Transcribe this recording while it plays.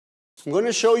I'm going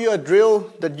to show you a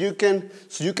drill that you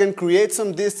can create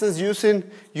some distance using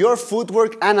your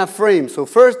footwork and a frame. So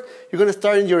first, you're going to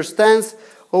start in your stance,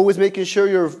 always making sure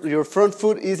your front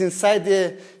foot is inside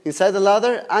the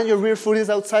ladder and your rear foot is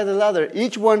outside the ladder.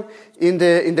 Each one in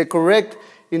the correct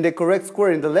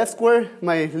square. In the left square,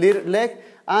 my leg,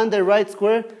 and the right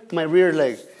square, my rear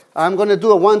leg. I'm going to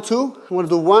do a 1-2. I'm going to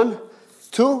do 1,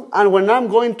 2, and when I'm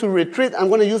going to retreat, I'm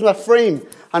going to use my frame.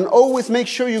 And always make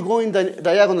sure you go in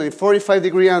diagonally,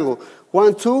 45-degree angle.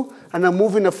 1, 2, and I'm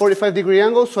moving a 45-degree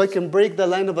angle so I can break the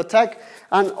line of attack.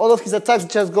 And all of his attacks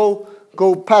just go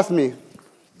past me.